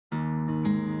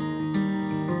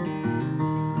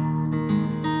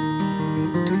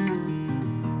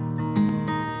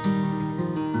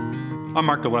I'm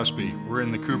Mark Gillespie. We're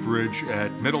in the cooperage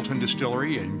at Middleton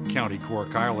Distillery in County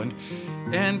Cork, Ireland.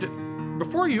 And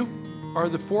before you are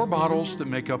the 4 bottles that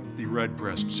make up the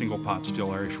Redbreast single pot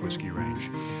still Irish whiskey range.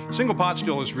 Single pot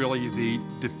still is really the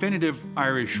definitive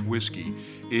Irish whiskey.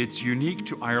 It's unique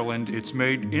to Ireland. It's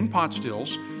made in pot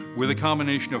stills with a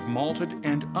combination of malted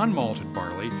and unmalted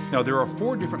barley. Now, there are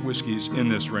 4 different whiskeys in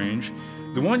this range.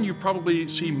 The one you probably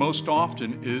see most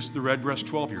often is the Redbreast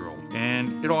 12-year-old,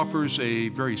 and it offers a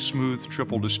very smooth,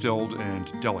 triple distilled and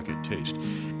delicate taste.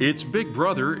 Its big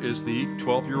brother is the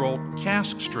 12-year-old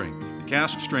Cask Strength. The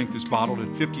Cask Strength is bottled at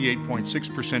 58.6%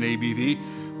 ABV,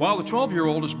 while the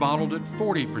 12-year-old is bottled at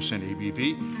 40%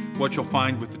 ABV. What you'll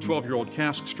find with the 12-year-old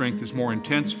Cask Strength is more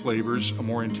intense flavors, a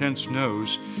more intense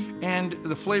nose, and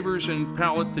the flavors and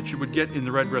palate that you would get in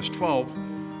the Redbreast 12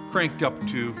 cranked up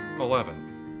to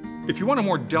 11. If you want a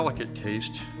more delicate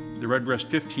taste, the Redbreast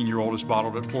 15-year-old is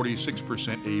bottled at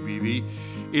 46% ABV.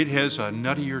 It has a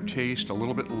nuttier taste, a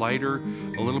little bit lighter,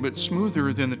 a little bit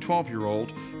smoother than the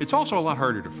 12-year-old. It's also a lot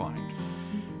harder to find.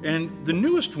 And the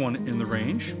newest one in the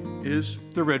range is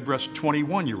the Redbreast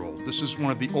 21-year-old. This is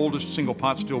one of the oldest single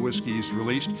pot still whiskeys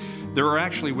released. There are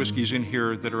actually whiskeys in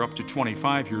here that are up to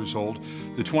 25 years old.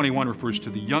 The 21 refers to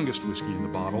the youngest whiskey in the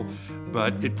bottle,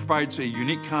 but it provides a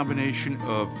unique combination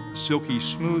of silky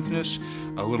smoothness,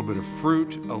 a little bit of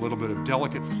fruit, a little bit of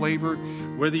delicate flavor.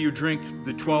 Whether you drink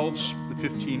the 12s, the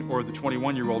 15, or the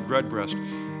 21-year-old Redbreast,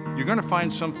 you're going to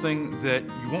find something that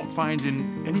you won't find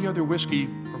in any other whiskey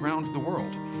around the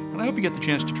world. And I hope you get the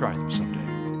chance to try them someday.